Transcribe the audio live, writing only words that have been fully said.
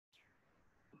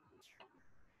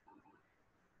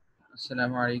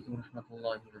Assalamu alaikum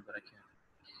warahmatullahi wabarakatuh.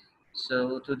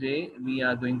 So today we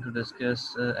are going to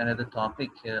discuss another topic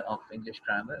of English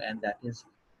grammar, and that is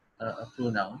a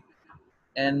pronoun.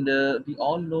 And we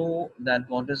all know that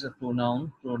what is a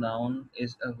pronoun? Pronoun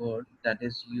is a word that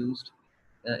is used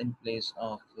in place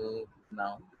of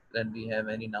noun. When we have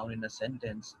any noun in a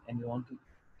sentence and we want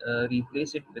to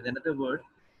replace it with another word,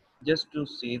 just to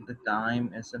save the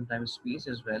time and sometimes space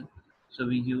as well. So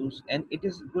we use, and it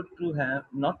is good to have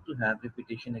not to have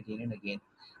repetition again and again.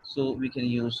 So we can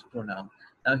use pronoun.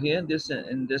 Now here, this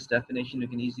in this definition, you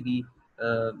can easily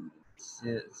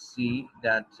see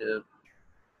that.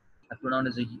 A pronoun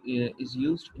is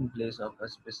used in place of a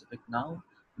specific noun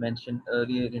mentioned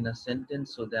earlier in a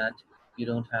sentence so that you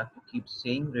don't have to keep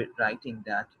saying, writing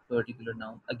that particular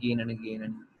noun again and again,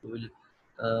 and you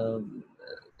will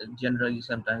generally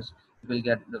sometimes you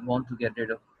will want to get rid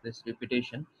of this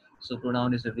repetition. So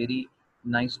pronoun is a very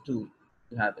nice tool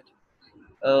to have it.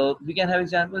 We can have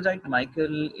examples like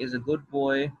Michael is a good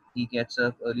boy. He gets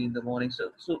up early in the morning.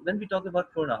 So when we talk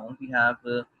about pronoun, we have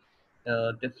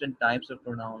different types of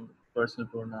pronoun, personal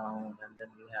pronoun, and then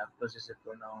we have possessive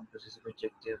pronoun, possessive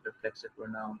adjective, reflexive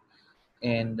pronoun,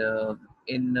 and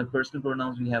in personal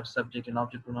pronouns we have subject and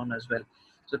object pronoun as well.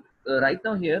 So right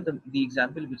now here the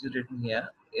example which is written here,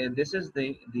 this is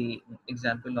the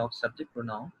example of subject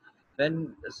pronoun.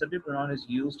 When a subject pronoun is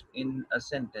used in a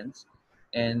sentence,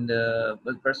 and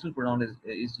well, personal pronoun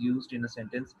is used in a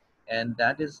sentence, and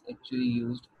that is actually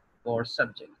used for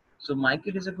subject. So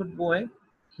Michael is a good boy.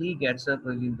 He gets up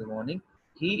early in the morning.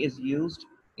 He is used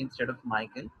instead of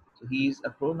Michael, so he is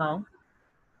a pronoun.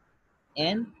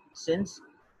 And since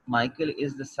Michael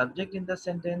is the subject in the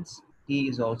sentence, he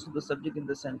is also the subject in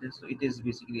the sentence. So it is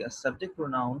basically a subject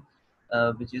pronoun,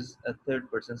 which is a third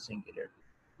person singular.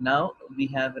 Now we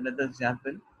have another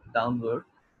example downward.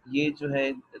 ये जो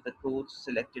है the coach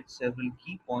selected several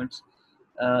key points.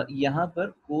 यहाँ पर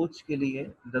coach के लिए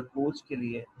the coach के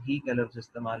लिए ही का लफ्ज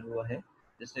इस्तेमाल हुआ है,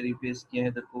 जिसने रिप्लेस किया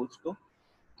है द कोच को.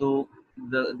 तो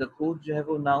द कोच जो है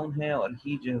वो नाउन है और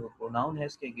ही जो है वो प्रोनाउन है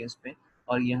इसके अगेंस्ट में.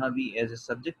 और यहाँ भी एज ए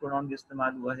सब्जेक्ट प्रोनाउन भी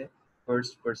इस्तेमाल हुआ है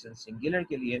फर्स्ट पर्सन सिंगुलर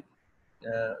के लिए,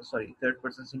 सॉरी थर्ड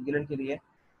पर्सन सिंगुलर के लिए,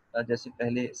 जैसे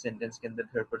पहले सेंटेंस के अंदर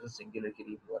थर्ड पर्सन सिंगुलर के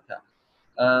लिए हुआ था.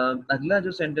 अगला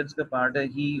जो सेंटेंस का पार्ट है,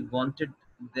 he wanted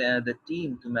the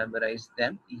team to memorise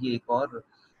them, ये एक और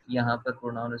यहाँ पर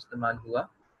प्रोनाउन इस्तेमाल हुआ.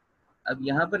 अब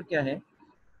यहाँ पर क्या है,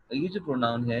 ये जो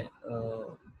प्रोनाउन है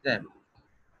देम,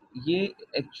 ये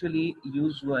एक्चुअली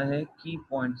यूज हुआ है की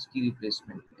पॉइंट्स की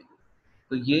रिप्लेसमेंट में.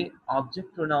 तो ये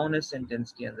ऑब्जेक्ट प्रोनाउन है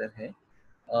सेंटेंस के अंदर है,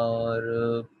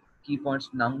 और की पॉइंट्स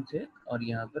नाउन थे और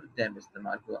यहाँ पर देम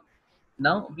इस्तेमाल हुआ.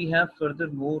 Now we have further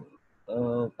more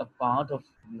a part of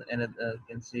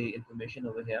can say information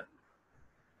over here,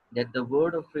 that the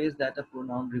word or phrase that a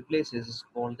pronoun replaces is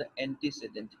called the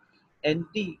antecedent.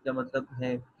 Anti का मतलब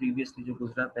है previously जो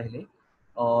गुजरा पहले,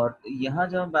 और यहाँ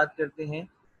जब हम बात करते हैं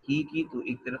ही की, तो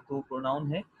एक तरफ तो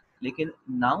प्रोनाउन है, लेकिन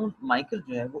नाउन माइकल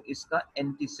जो है वो इसका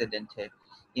एंटीसेडेंट है.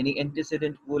 यानी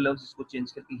एंटीसेडेंट वो लफ्ज इसको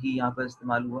चेंज करके ही यहाँ पर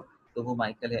इस्तेमाल हुआ, तो वो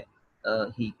माइकल है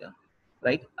ही का.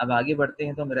 राइट, अब आगे बढ़ते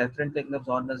हैं तो हमें रेफरेंट का एक लफ्ज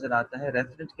और नजर आता है.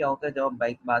 रेफरेंट क्या होता है, जब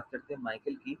आप बात करते हैं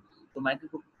माइकल की, तो माइकल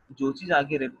को जो चीज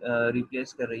आगे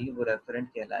रिप्लेस कर रही है वो रेफरेंट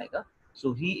कहलाएगा.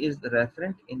 सो he is the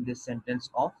referent in this sentence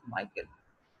of Michael,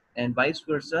 and vice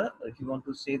versa if you want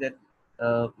to say that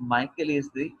Michael is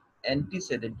the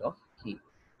antecedent of he.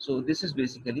 So this is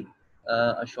basically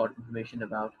a short information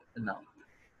about the noun.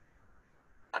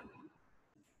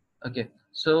 Okay,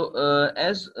 so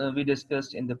as we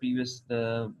discussed in the previous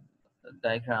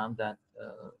diagram, that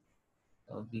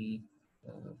we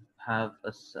have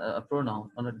a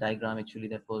pronoun on a diagram. Actually,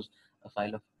 that was a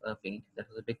file of paint, that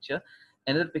was a picture.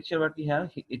 Another picture what we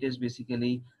have, it is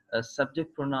basically a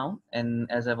subject pronoun.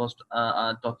 And as I was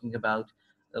talking about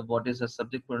what is a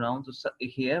subject pronoun, so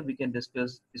here we can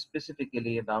discuss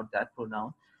specifically about that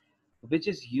pronoun which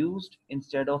is used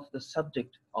instead of the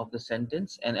subject of the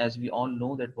sentence. And as we all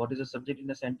know that what is a subject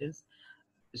in a sentence,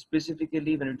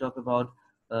 specifically when we talk about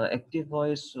active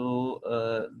voice, so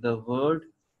the word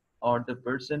or the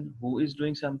person who is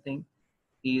doing something,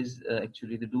 he is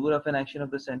actually the doer of an action of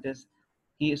the sentence,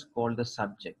 he is called the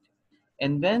subject.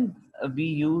 And when we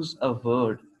use a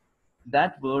word,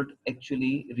 that word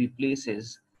actually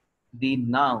replaces the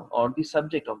noun or the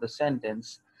subject of the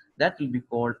sentence, that will be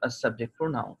called a subject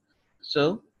pronoun.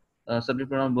 So subject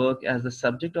pronoun work as the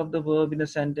subject of the verb in a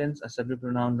sentence. A subject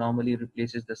pronoun normally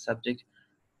replaces the subject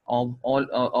of all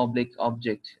oblique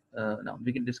object. Now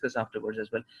we can discuss afterwards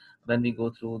as well when we go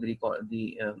through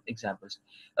the examples.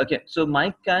 Okay, so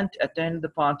Mike can't attend the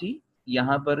party.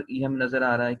 यहाँ पर ये हम नजर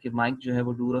आ रहा है कि mic जो है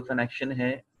वो डूर ऑफ एन एक्शन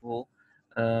है, वो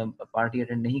पार्टी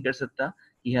अटेंड नहीं कर सकता,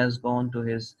 he has gone to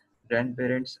his grand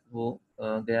parents, वो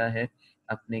गया है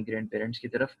अपने ग्रैंड पेरेंट्स की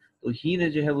तरफ। तो ही ने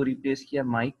जो है वो रिप्लेस किया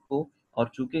माइक को,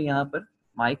 और चूंकि यहाँ पर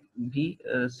माइक भी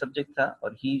सब्जेक्ट था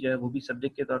और ही जो है वो भी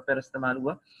सब्जेक्ट के तौर पर इस्तेमाल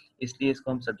हुआ, इसलिए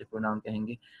इसको हम सब्जेक्ट प्रोनाउन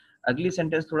कहेंगे। अगली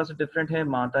सेंटेंस थोड़ा सा डिफरेंट है।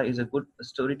 माता is a good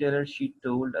story teller, she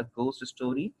told a ghost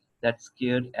story that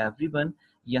scared everyone.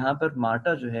 यहाँ पर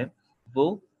मार्टा जो है वो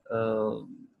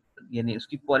यानी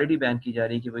उसकी क्वालिटी बयान की जा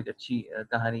रही है कि वो एक अच्छी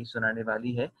कहानी सुनाने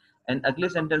वाली है। एंड अगले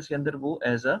सेंटेंस के अंदर वो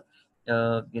एज अ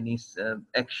यानी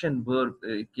एक्शन वर्ब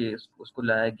के उसको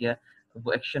लाया गया।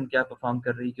 वो एक्शन क्या परफॉर्म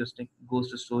कर रही है कि उसने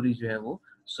गोस्ट स्टोरी जो है वो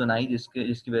सुनाई,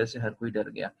 जिसकी वजह से हर कोई डर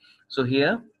गया। So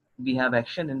here we have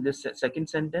action in this second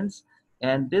sentence,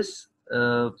 and this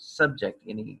subject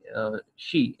यानी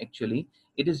she actually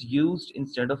it is used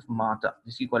instead of माता,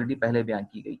 जिसकी क्वालिटी पहले बयान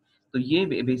की गई। तो ये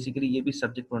बेसिकली ये भी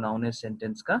सब्जेक्ट प्रोनाउन है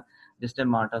सेंटेंस का, जिसने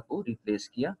मार्टा को रिप्लेस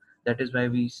किया। दैट इज व्हाई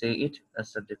वी से इट अ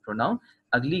सब्जेक्ट प्रोनाउन।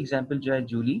 अगली एग्जांपल जो है,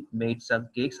 जूली मेड सम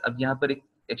केक्स। अब यहाँ पर एक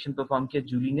एक्शन परफॉर्म किया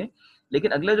जूली ने,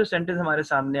 लेकिन अगला जो सेंटेंस हमारे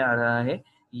सामने आ रहा है,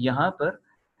 यहाँ पर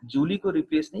जूली को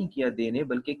रिप्लेस नहीं किया दे ने,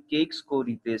 बल्कि केक्स को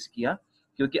रिप्लेस किया,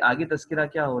 क्योंकि आगे तस्करा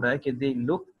क्या हो रहा है कि दे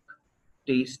लुक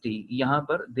टेस्टी। यहाँ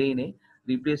पर दे ने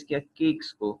रिप्लेस किया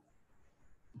केक्स को।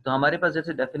 तो हमारे पास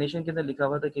जैसे डेफिनेशन के अंदर लिखा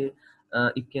हुआ था कि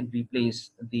it can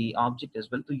replace the object as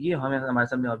well, तो ये हमें हमारे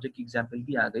सामने ऑब्जेक्ट की एग्जांपल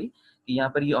भी आ गई कि यहाँ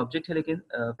पर ये ऑब्जेक्ट है, लेकिन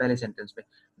पहले सेंटेंस में।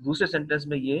 दूसरे सेंटेंस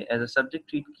में ये एज अ सब्जेक्ट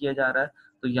ट्रीट किया जा रहा है,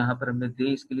 तो यहाँ पर हमने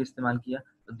दे इसके लिए इस्तेमाल किया,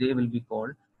 तो they will be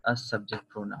called a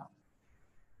subject pronoun.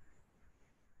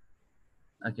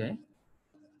 Okay.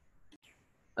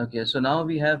 Okay, so now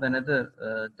we have another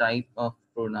type of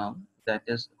pronoun, that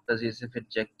is possessive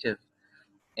adjective.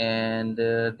 And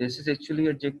this is actually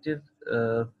adjective.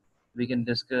 We can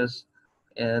discuss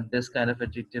this kind of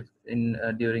adjective in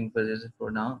during possessive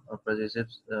pronoun or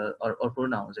possessives or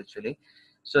pronouns actually.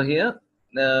 So here,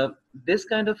 this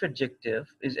kind of adjective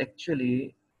is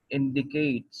actually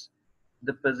indicates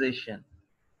the possession,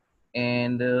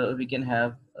 and we can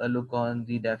have a look on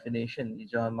the definition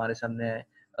जो हमारे सामने है।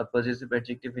 A possessive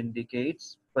adjective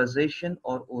indicates possession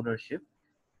or ownership.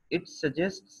 It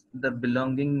suggests the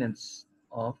belongingness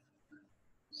of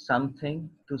something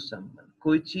to someone.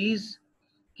 कोई चीज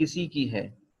किसी की है,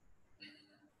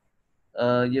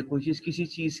 या कोई चीज किसी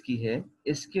चीज की है,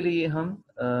 इसके लिए हम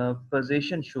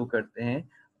पोजीशन शो करते हैं,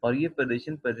 और ये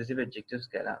पोजीशन पॉजिटिव एडजेक्टिव्स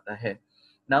कहलाता है।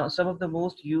 Now some of the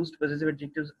most used positive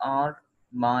adjectives are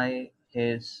my,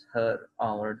 his, her,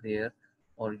 our, there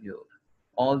और your.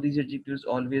 All these adjectives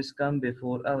always come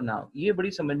before a noun. ये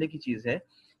बड़ी समझने की चीज है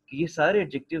कि ये सारे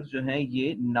एडजेक्टिव्स जो हैं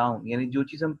ये नाउन यानी जो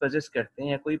चीज हम पोजेस करते हैं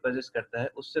या कोई पोजेस करता है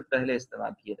उससे पहले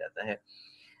इस्तेमाल किया जाता है।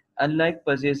 Unlike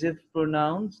possessive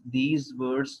pronouns, these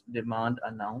words demand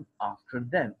a noun after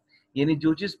them. यानी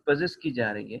जो चीज possess की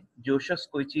जा रही है, जो शख्स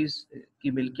कोई चीज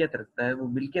की मिल्कियत रखता है, वो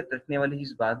मिल्कियत रखने वाली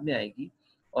चीज बाद में आएगी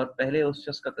और पहले उस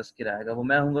शख्स का तस्करा आएगा। वो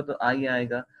मैं हूँगा तो आई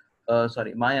आएगा,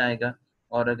 सॉरी माय आएगा,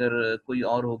 और अगर कोई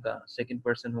और होगा, सेकंड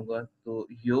पर्सन होगा, तो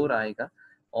योर आएगा,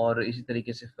 और इसी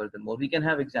तरीके से furthermore we can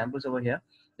have examples over here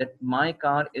that my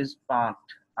car is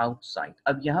parked outside।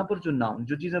 अब यहाँ पर जो नाउन,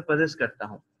 जो चीज मैं possess करता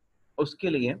हूँ, उसके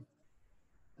लिए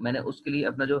मैंने उसके लिए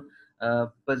अपना जो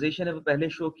पोजीशन है वो पहले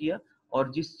शो किया,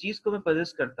 और जिस चीज को मैं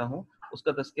पोजेस करता हूँ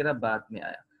उसका तस्करा बाद में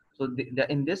आया। सो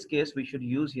in this case we should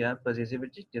use here possessive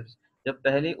adjectives, जब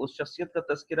पहले उस शख्सियत का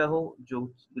तस्करा हो जो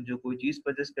जो कोई चीज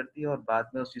पोजेस करती है, और बाद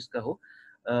में उस चीज का हो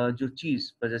जो चीज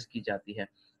पोजेस की जाती है।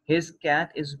 His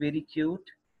cat is very cute,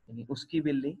 यानी उसकी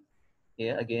बिल्ली।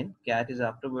 Here again, cat is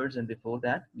afterwards, and before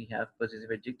that we have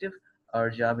possessive adjective. Our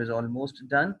job is almost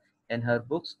done, and her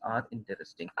books are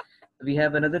interesting. We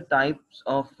have another types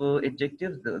of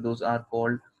adjectives. Those are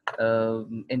called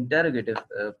interrogative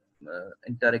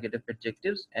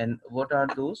adjectives. And what are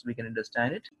those? We can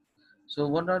understand it. So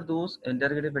what are those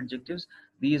interrogative adjectives?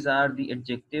 These are the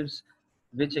adjectives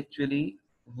which actually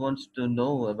wants to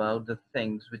know about the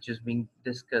things which is being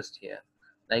discussed here.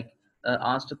 Like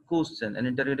asked a question, an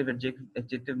interrogative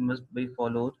adjective must be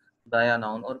followed by a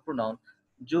noun or pronoun.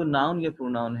 जो noun या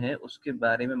pronoun है उसके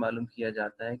बारे में मालूम किया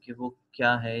जाता है कि वो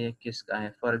क्या है या किसका है।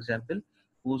 For example,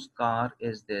 whose car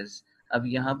is this? अब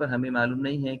यहाँ पर हमें मालूम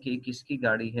नहीं है कि किसकी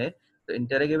गाड़ी है, तो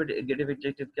इंटरोगेटिव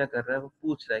एडजेक्टिव क्या कर रहा है, वो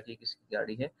पूछ रहा है कि किसकी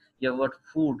गाड़ी है, या what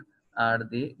food are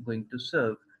they going to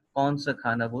serve, कौन सा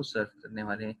खाना वो सर्व करने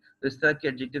वाले हैं। तो इस तरह के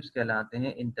एडजेक्टिव्स कहलाते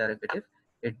हैं interrogative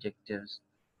adjectives.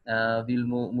 we'll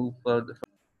move further.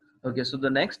 Okay, so the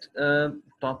next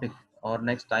topic or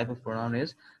next type of pronoun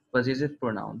is possessive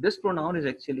pronoun. This pronoun is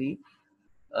actually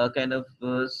a kind of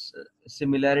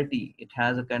similarity. It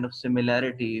has a kind of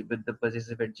similarity with the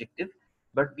possessive adjective,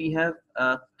 but we have a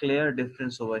clear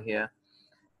difference over here.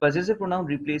 possessive pronoun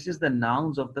replaces the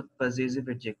nouns of the possessive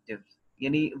adjective.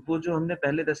 यानी वो जो हमने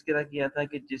पहले तस्करा किया था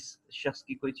कि जिस शख्स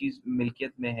की कोई चीज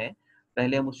मिल्कियत में है,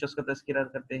 पहले हम उस शख्स का तस्करा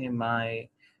करते हैं माय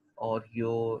और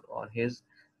योर और हिज,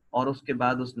 और उसके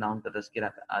बाद उस नाउन का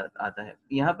तस्करा आता है।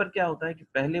 यहाँ पर क्या होता है कि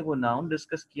पहले वो नाउन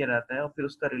डिस्कस किया जाता है और फिर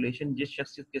उसका रिलेशन जिस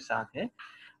शख्स के साथ है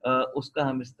उसका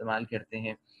हम इस्तेमाल करते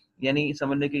हैं। यानी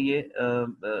समझने के ये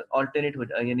ऑल्टरनेट हो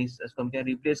जाए, यानी इसको हम क्या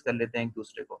रिप्लेस कर लेते हैं एक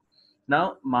दूसरे को।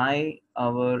 Now my,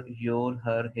 our, your,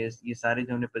 her, his, ये सारे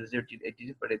जो हमने पॉजिटिव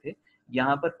चीजें पढ़े थे,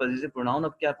 यहाँ पर पॉजिटिव प्रोनाउन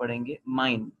अब क्या पढ़ेंगे?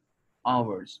 Mine,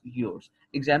 hours, yours.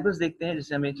 एग्जाम्पल्स देखते हैं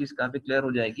जिससे हमें ये चीज काफी क्लियर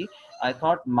हो जाएगी। I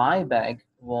thought my bag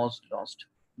was lost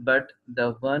but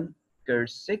the one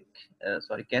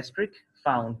कैस्ट्रिक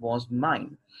found was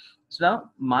mine. So now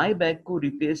my bag को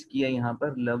रिप्लेस किया यहाँ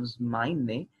पर लव्स माइन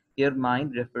ने। Here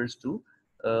mine refers to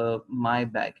my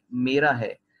bag, मेरा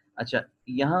है। अच्छा,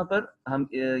 यहाँ पर हम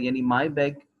यानी माई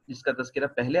बैग जिसका तस्करा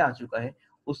पहले आ चुका है,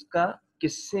 उसका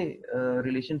किससे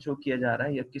रिलेशन शो किया जा रहा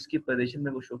है या किसकी पोजीशन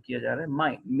में वो शो किया जा रहा है?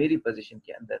 माइन, मेरी पोजीशन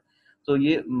के अंदर। तो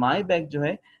ये माई बैग जो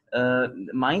है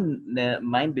माइन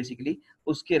माइन बेसिकली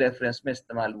उसके रेफरेंस में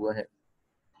इस्तेमाल हुआ है।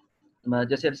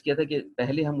 जैसे अर्ज किया था कि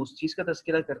पहले हम उस चीज का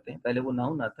तस्करा करते हैं, पहले वो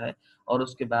नाउन आता है और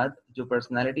उसके बाद जो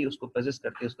पर्सनालिटी उसको पजेस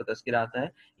करती है उसका तस्करा आता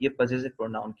है। ये पजेसिव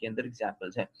प्रोनाउन के अंदर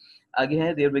एग्जांपल्स हैं। आगे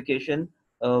है there vacation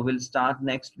will start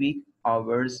next week,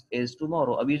 hours is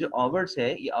tomorrow. अभी जो आवर्स है,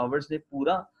 ये आवर्स ने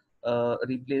पूरा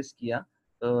रिप्लेस किया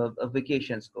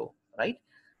वेकेशंस को,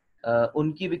 राइट।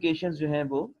 उनकी वेकेशंस जो है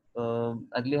वो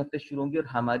अगले हफ्ते शुरू होंगी और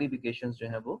हमारी वेकेशंस जो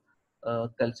है वो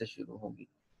कल से शुरू होंगी।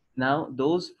 Now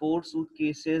those four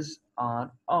suitcases are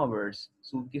ours.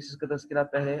 Suitcases का तस्करा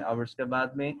पहले, ours के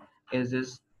बाद में is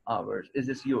this ours, is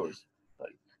this yours?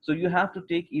 Sorry. So you have to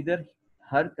take either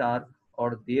her car or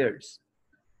theirs.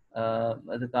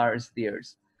 The car is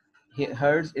theirs.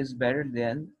 Hers is better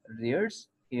than theirs.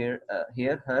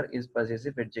 Here her is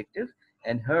possessive adjective,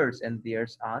 and hers and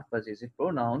theirs are possessive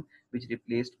pronoun, which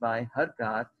replaced by her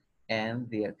car and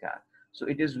their car. So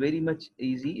it is very much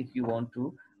easy if you want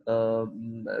to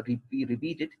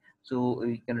repeat it. So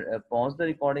you can pause the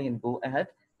recording and go ahead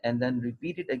and then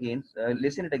repeat it again,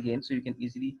 listen it again, so you can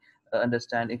easily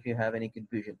understand if you have any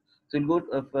confusion. So we'll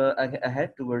go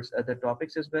ahead towards other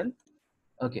topics as well.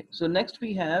 Okay, so next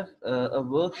we have a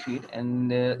worksheet,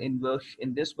 and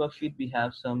in this worksheet we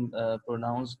have some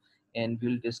pronouns, and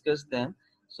we'll discuss them.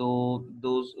 So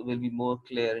those will be more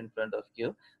clear in front of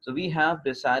you. So we have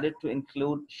decided to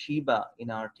include Shiba in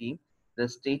our team. The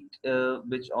state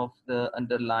which of the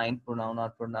underlined pronoun are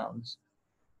pronouns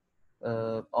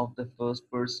of the first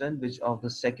person, which of the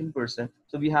second person.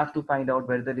 So we have to find out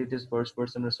whether it is first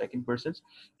person or second person's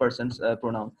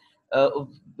pronoun.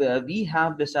 We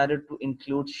have decided to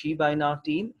include Shiba in our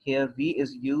team. Here we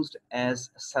is used as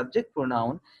subject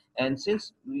pronoun, and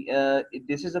since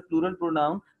this is a plural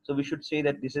pronoun, so we should say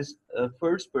that this is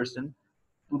first person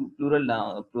plural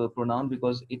noun, pronoun,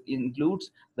 because it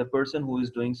includes the person who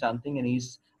is doing something and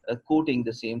he's quoting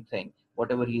the same thing,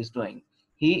 whatever he is doing.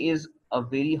 He is a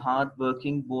very hard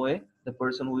working boy. The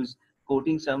person who is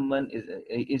quoting someone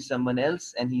is someone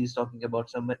else, and he is talking about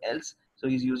someone else. So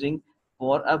he's using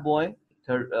for a boy,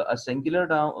 a singular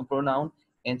pronoun.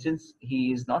 And since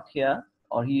he is not here,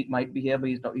 or he might be here,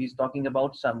 but he's talking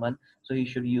about someone, so he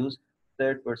should use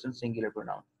third person singular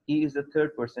pronoun. He is the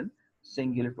third person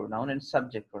singular pronoun and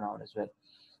subject pronoun as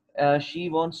well. She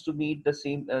wants to meet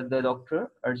the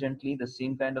doctor urgently. The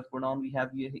same kind of pronoun we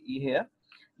have here.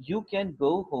 You can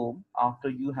go home after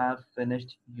you have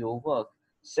finished your work.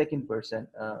 Second person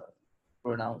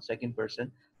pronoun, second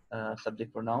person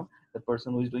subject pronoun. The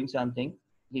person who is doing something,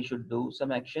 he should do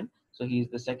some action. So he is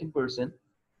the second person,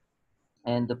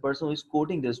 and the person who is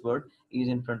quoting this word is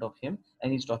in front of him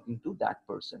and he's talking to that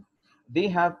person. They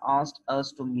have asked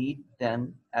us to meet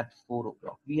them at 4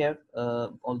 o'clock. We have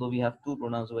although we have two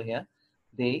pronouns over here,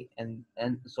 they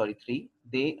and sorry, three,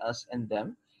 they, us, and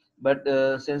them, but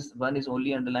since one is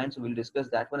only underlined, so we'll discuss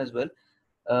that one as well.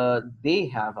 They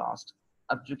have asked.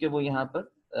 अब चूंकि वो यहाँ पर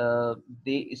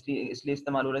दे इसलिए इसलिए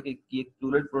इस्तेमाल हो रहा है कि एक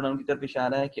प्लूरल प्रोनाउन की तरफ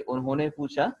इशारा है कि उन्होंने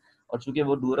पूछा, और चूंकि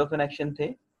वो डूअर ऑफ एन एक्शन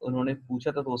थे, उन्होंने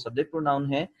पूछा था, तो वो सब्जेक्ट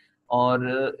प्रोनाउन है,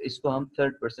 और इसको हम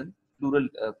third person plural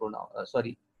pronoun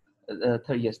sorry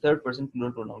third person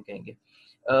plural pronoun कहेंगे।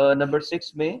 नंबर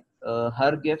 6 में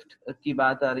हर गिफ्ट की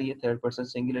बात आ रही है, थर्ड पर्सन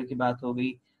सिंगुलर की बात हो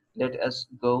गई। लेट अस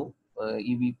गो,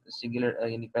 ये भी सिंगुलर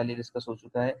यानी पहले डिस्कस हो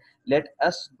चुका है। Let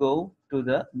us go to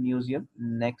the museum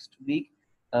next week,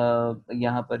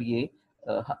 यहाँ पर ये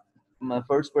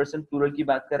फर्स्ट पर्सन प्लूरल की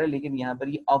बात कर रहा है, लेकिन यहाँ पर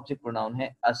ये ऑब्जेक्ट प्रोनाउन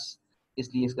है अस,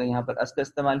 इसलिए इसका यहाँ पर अस का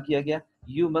इस्तेमाल किया गया।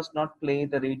 You must not play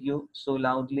the radio so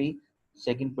loudly,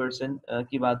 second person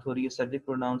की बात हो रही है, subject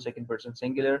pronoun second person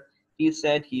singular. He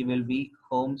said he will be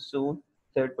home soon,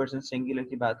 third person singular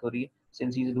की बात हो रही है.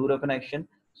 Since he's doer of an action,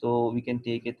 so we can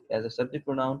take it as a subject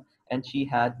pronoun. And she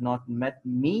had not met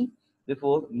me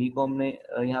before. Me को हमने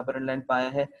यहाँ पर underline पाया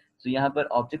है, so यहाँ पर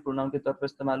object pronoun के तौर पर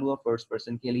इस्तेमाल हुआ first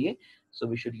person के लिए. So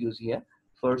we should use here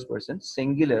first person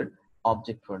singular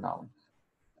object pronoun.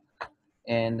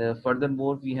 And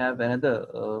furthermore, we have another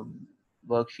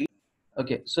worksheet.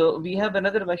 Okay, so we have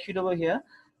another worksheet over here.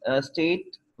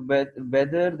 State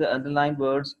whether the underlined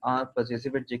words are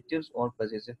possessive adjectives or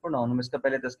possessive pronoun. हम इसका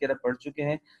पहले तस्करा पढ़ चुके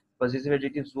हैं. Possessive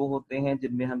adjectives वो होते हैं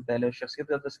जिनमें हम पहले उस शख्सियत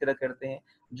का तस्करा करते हैं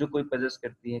जो कोई possess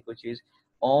करती है कोई चीज़,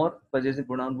 और possessive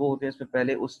pronoun वो होते हैं इसमें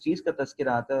पहले उस चीज़ का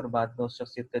तस्करा आता है और बाद में उस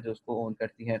शख्सियत का जो उसको own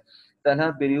करती है.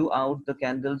 Talha blew out the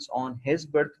candles on his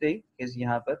birthday. his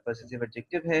यहाँ पर possessive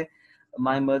adjective है.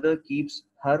 My mother keeps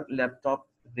her laptop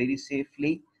very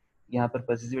safely. यहाँ पर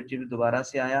possessive adjective दोबारा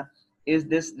से आया. Is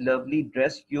this lovely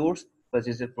dress yours?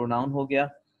 Possessive pronoun हो गया.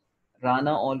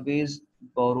 Rana always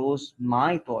borrows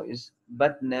my toys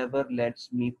but never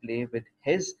lets me play with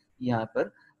his. यहाँ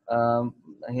पर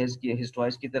his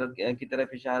toys की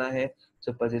तरफ इशारा है.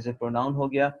 So possessive pronoun हो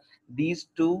गया. These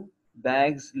two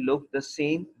bags look the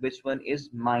same. Which one is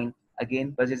mine?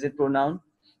 Again possessive pronoun.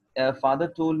 Father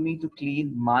told me to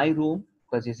clean my room.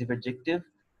 Possessive adjective.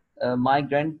 My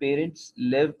grandparents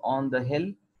live on the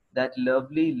hill. That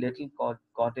lovely little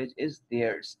cottage is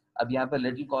theirs. अब यहाँ पर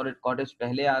little cottage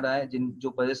पहले आ रहा है, जिन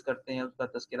जो possess करते हैं उसका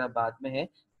तस्करा बाद में है.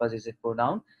 Possessive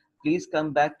pronoun. Please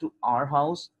come back to our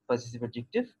house. Possessive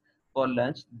adjective. For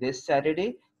lunch this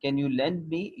Saturday. Can you lend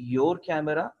me your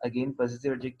camera? Again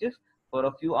possessive adjective. For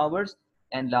a few hours.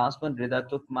 And last one, Rida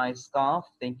took my scarf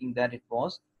thinking that it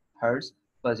was hers.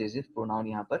 Possessive pronoun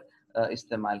यहाँ पर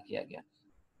इस्तेमाल किया गया.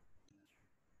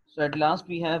 So at last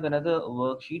we have another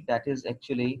worksheet that is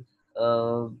actually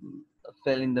uh,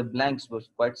 fill in the blanks, was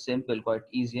quite simple, quite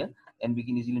easier, and we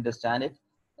can easily understand it.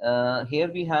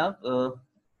 Here we have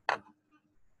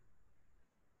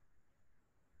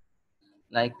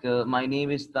my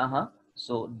name is Taha,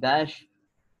 so dash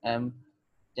am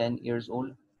 10 years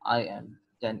old. I am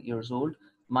 10 years old.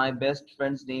 My best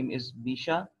friend's name is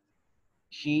Bisha.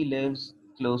 She lives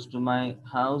close to my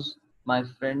house. My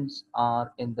friends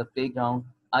are in the playground.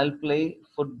 I'll play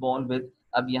football with.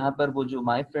 अब यहाँ पर वो जो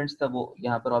my friends था वो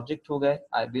यहाँ पर object हो गए.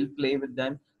 I will play with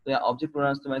them. तो यहाँ object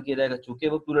pronoun इस्तेमाल किया जाएगा, चूंकि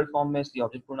वो plural form में इसलिए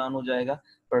object pronoun हो जाएगा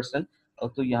person,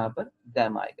 और तो यहाँ पर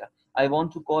them आएगा. I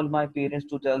want to call my parents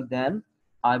to tell them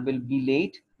I will be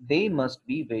late. They must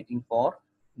be waiting for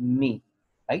me.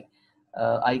 Right?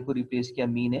 I को replace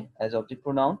किया me ने as object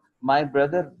pronoun. My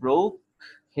brother broke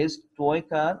his toy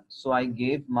car, so I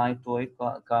gave my toy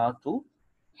car to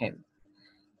him.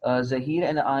 Zahir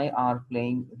and I are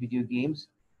playing video games.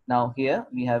 Now here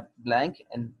we have blank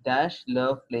and dash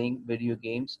love playing video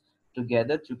games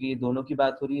together. चूंकि ये दोनों की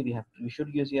बात हो रही है, we should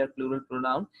use here plural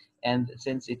pronoun, and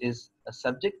since it is a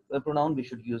subject pronoun, we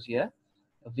should use here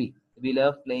we. We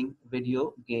love playing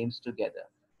video games together.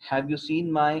 Have you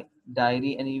seen my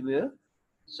diary anywhere?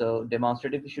 So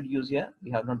demonstrative we should use here.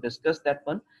 We have not discussed that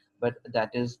one, but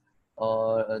that is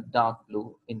dark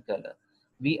blue in color.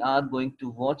 We are going to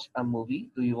watch a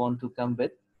movie. Do you want to come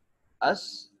with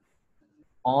us?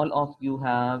 All of you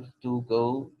have to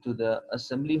go to the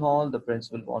assembly hall. The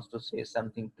principal wants to say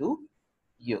something to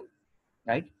you,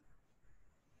 right?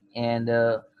 And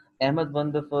Ahmed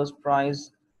won the first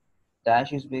prize.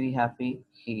 Dash is very happy.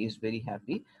 He is very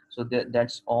happy. So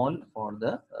that's all for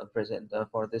the present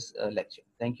for this lecture.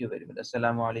 Thank you very much.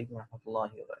 Assalamu alaikum wa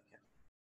rahmatullahi wa barakatuh.